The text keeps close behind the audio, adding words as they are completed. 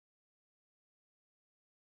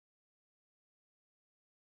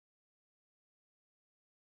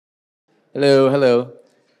Hello, hello.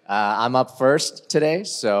 I'm up first today.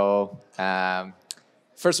 First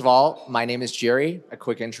of all, my name is Jerry. A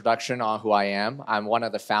quick introduction on who I am. I'm one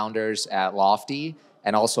of the founders at Lofty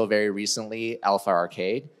and also very recently Alpha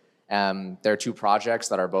Arcade. There are two projects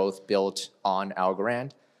that are both built on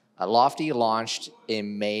Algorand. Lofty launched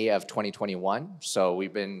in May of 2021, so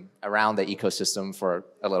we've been around the ecosystem for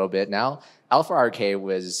a little bit now. Alpha Arcade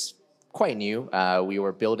was quite new. We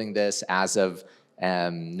were building this as of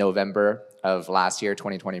November of last year,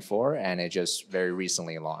 2024, and it just very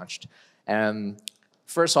recently launched.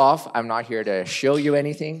 First off, I'm not here to show you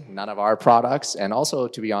anything, none of our products, and also,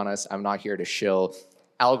 to be honest, I'm not here to show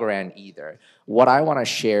Algorand either. What I want to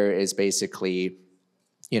share is basically,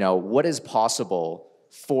 what is possible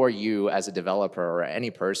for you as a developer or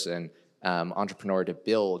any person, entrepreneur, to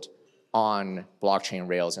build on blockchain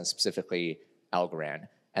rails and specifically Algorand.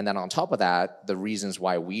 And then on top of that, the reasons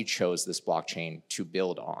why we chose this blockchain to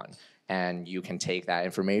build on. And you can take that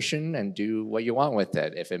information and do what you want with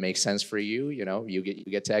it. If it makes sense for you, you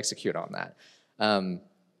get to execute on that.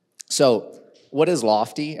 So what is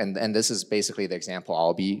Lofty? And this is basically the example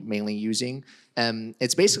I'll be mainly using.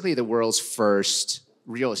 It's basically the world's first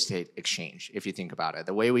real estate exchange, if you think about it.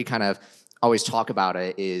 The way we kind of always talk about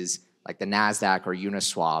it is like the NASDAQ or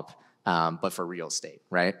Uniswap, but for real estate,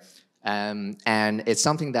 right? And it's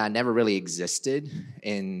something that never really existed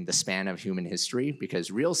in the span of human history because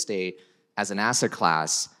real estate as an asset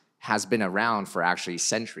class has been around for actually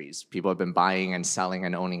centuries. People have been buying and selling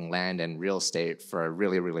and owning land and real estate for a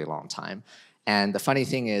really, really long time. And the funny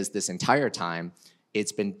thing is this entire time,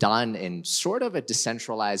 it's been done in sort of a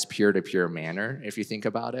decentralized peer-to-peer manner, if you think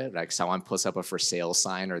about it. Like someone puts up a for sale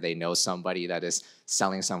sign or they know somebody that is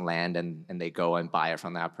selling some land and they go and buy it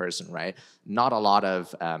from that person, right? Not a lot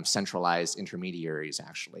of centralized intermediaries,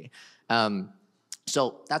 actually.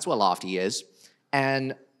 So that's what Lofty is.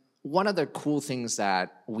 And one of the cool things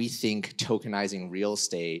that we think tokenizing real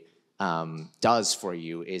estate does for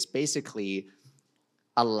you is basically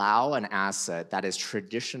allow an asset that is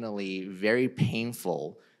traditionally very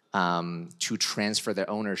painful to transfer the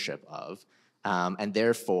ownership of. And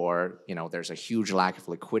therefore, there's a huge lack of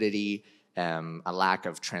liquidity, a lack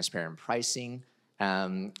of transparent pricing,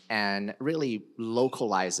 and really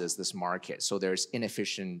localizes this market. So there's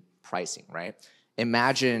inefficient pricing, right?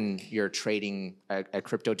 Imagine you're trading a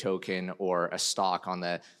crypto token or a stock on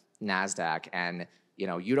the NASDAQ and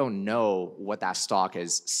you don't know what that stock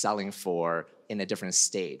is selling for in a different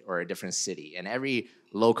state or a different city. And every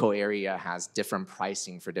local area has different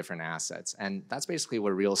pricing for different assets. And that's basically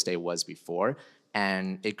what real estate was before.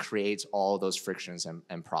 And it creates all those frictions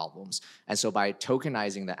and problems. And so by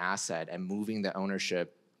tokenizing the asset and moving the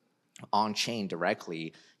ownership on-chain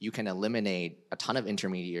directly, you can eliminate a ton of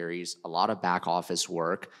intermediaries, a lot of back office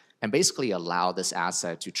work, and basically allow this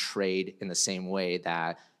asset to trade in the same way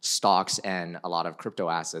that stocks and a lot of crypto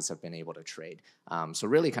assets have been able to trade. So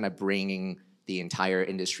really kind of bringing the entire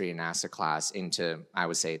industry and asset class into, I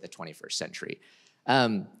would say, the 21st century.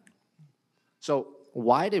 So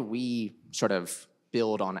why did we sort of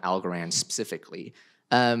build on Algorand specifically?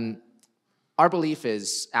 Our belief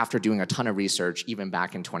is, after doing a ton of research, even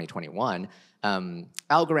back in 2021,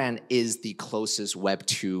 Algorand is the closest Web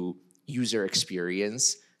 2 user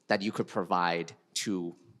experience that you could provide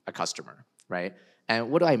to a customer, right?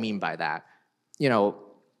 And what do I mean by that?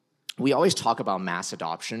 We always talk about mass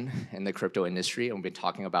adoption in the crypto industry, and we've been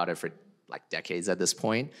talking about it for like decades at this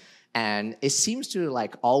point. And it seems to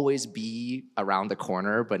like always be around the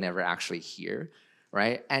corner, but never actually here,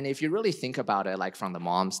 right? And if you really think about it, like from the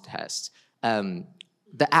mom's test,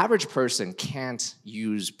 the average person can't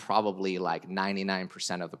use probably like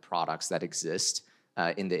 99% of the products that exist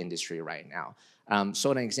in the industry right now.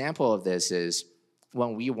 So an example of this is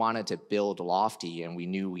when we wanted to build Lofty and we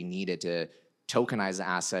knew we needed to tokenize the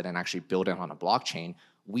asset and actually build it on a blockchain,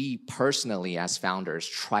 we personally, as founders,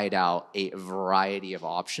 tried out a variety of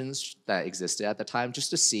options that existed at the time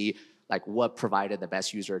just to see like what provided the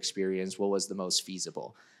best user experience, what was the most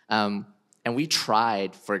feasible. And we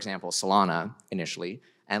tried, for example, Solana initially,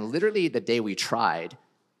 and literally the day we tried,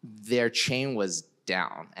 their chain was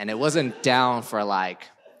down. And it wasn't down for like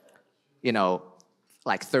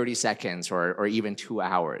 30 seconds or even 2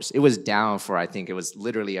 hours. It was down for, I think it was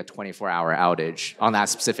literally a 24-hour outage on that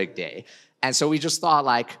specific day. And so we just thought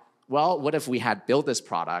like, well, what if we had built this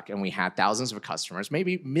product and we had thousands of customers,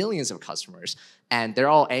 maybe millions of customers, and they're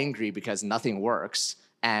all angry because nothing works.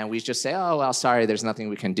 And we just say, oh, well, sorry, there's nothing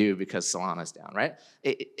we can do because Solana's down, right?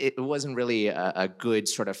 It wasn't really a good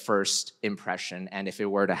sort of first impression. And if it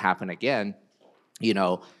were to happen again,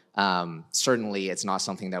 certainly it's not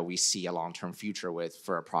something that we see a long-term future with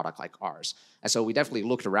for a product like ours. And so we definitely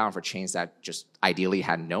looked around for chains that just ideally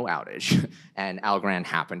had no outage, and Algorand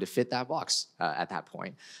happened to fit that box at that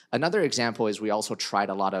point. Another example is we also tried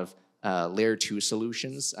a lot of layer 2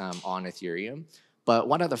 solutions on Ethereum, but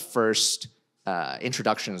one of the first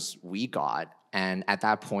introductions we got, and at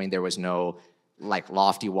that point there was no like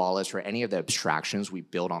Lofty wallets or any of the abstractions we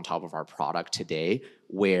build on top of our product today,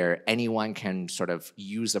 where anyone can sort of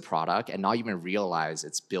use the product and not even realize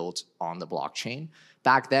it's built on the blockchain.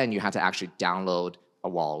 Back then, you had to actually download a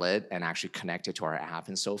wallet and actually connect it to our app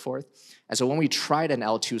and so forth. And so when we tried an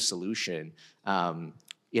L2 solution,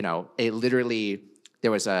 it literally, there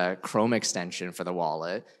was a Chrome extension for the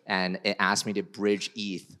wallet, and it asked me to bridge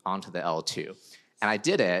ETH onto the L2. And I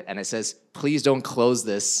did it, and it says, please don't close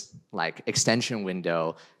this like extension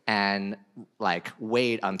window and like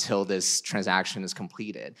wait until this transaction is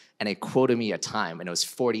completed. And it quoted me a time, and it was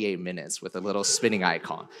 48 minutes with a little spinning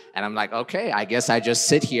icon. And I'm like, okay, I guess I just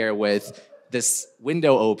sit here with this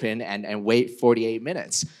window open and wait 48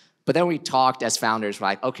 minutes. But then we talked as founders, we're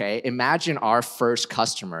like, okay, imagine our first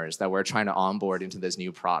customers that we're trying to onboard into this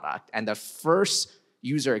new product. And the first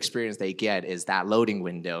user experience they get is that loading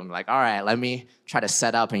window. I'm like, all right, let me try to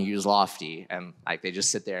set up and use Lofty. And like they just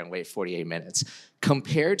sit there and wait 48 minutes.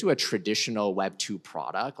 Compared to a traditional Web 2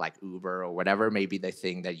 product like Uber or whatever may be the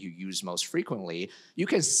thing that you use most frequently, you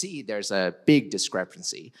can see there's a big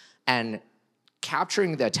discrepancy. And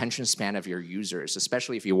capturing the attention span of your users,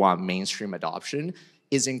 especially if you want mainstream adoption,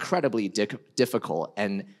 is incredibly difficult.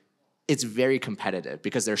 And it's very competitive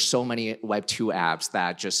because there's so many Web 2 apps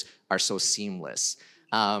that just are so seamless.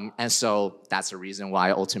 And so that's the reason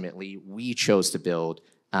why ultimately we chose to build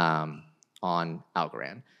on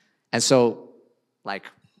Algorand. And so like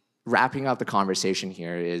wrapping up the conversation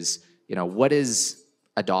here is, what does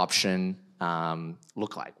adoption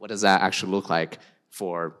look like? What does that actually look like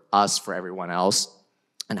for us, for everyone else,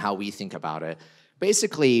 and how we think about it?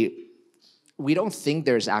 Basically, we don't think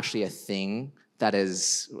there's actually a thing that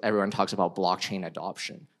is, everyone talks about blockchain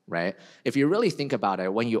adoption, right? If you really think about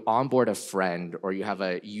it, when you onboard a friend or you have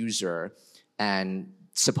a user and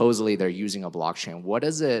supposedly they're using a blockchain, what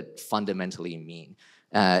does it fundamentally mean?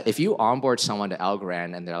 If you onboard someone to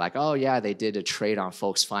Algorand and they're like, oh yeah, they did a trade on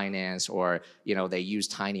Folks Finance, or they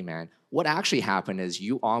used Tinyman, what actually happened is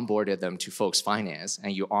you onboarded them to Folks Finance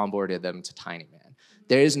and you onboarded them to Tinyman.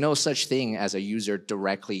 There is no such thing as a user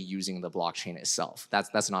directly using the blockchain itself.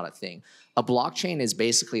 That's not a thing. A blockchain is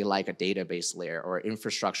basically like a database layer or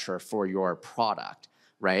infrastructure for your product,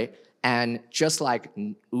 right? And just like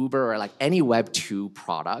Uber or like any Web 2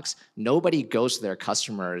 products, nobody goes to their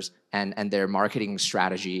customers and their marketing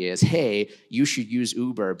strategy is, hey, you should use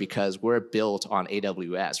Uber because we're built on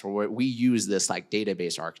AWS, or we use this like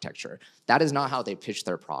database architecture. That is not how they pitch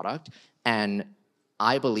their product. And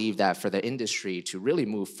I believe that for the industry to really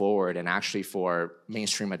move forward and actually for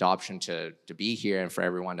mainstream adoption to be here and for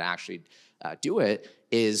everyone to actually do it,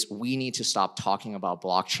 is we need to stop talking about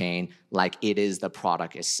blockchain like it is the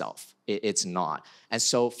product itself. It's not. And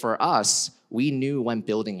so for us, we knew when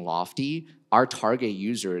building Lofty, our target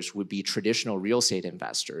users would be traditional real estate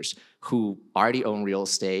investors who already own real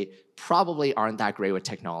estate, probably aren't that great with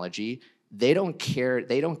technology. They don't care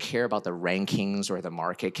about the rankings or the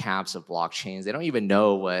market caps of blockchains. They don't even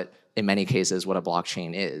know what, in many cases, what a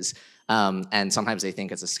blockchain is. And sometimes they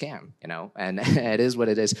think it's a scam, and it is what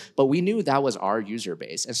it is. But we knew that was our user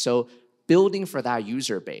base. And so building for that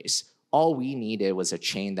user base, all we needed was a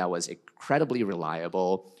chain that was incredibly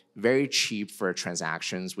reliable, very cheap for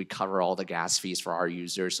transactions. We cover all the gas fees for our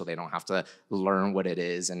users so they don't have to learn what it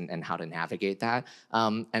is and how to navigate that.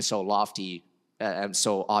 And so Lofty,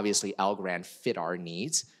 so obviously Algorand fit our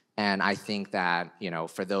needs. And I think that,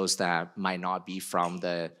 for those that might not be from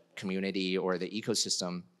the community or the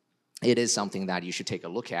ecosystem, it is something that you should take a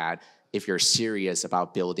look at if you're serious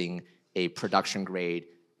about building a production grade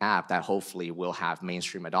app that hopefully will have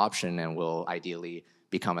mainstream adoption and will ideally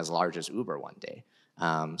become as large as Uber one day.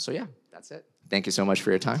 So yeah, that's it. Thank you so much for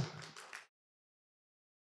your time.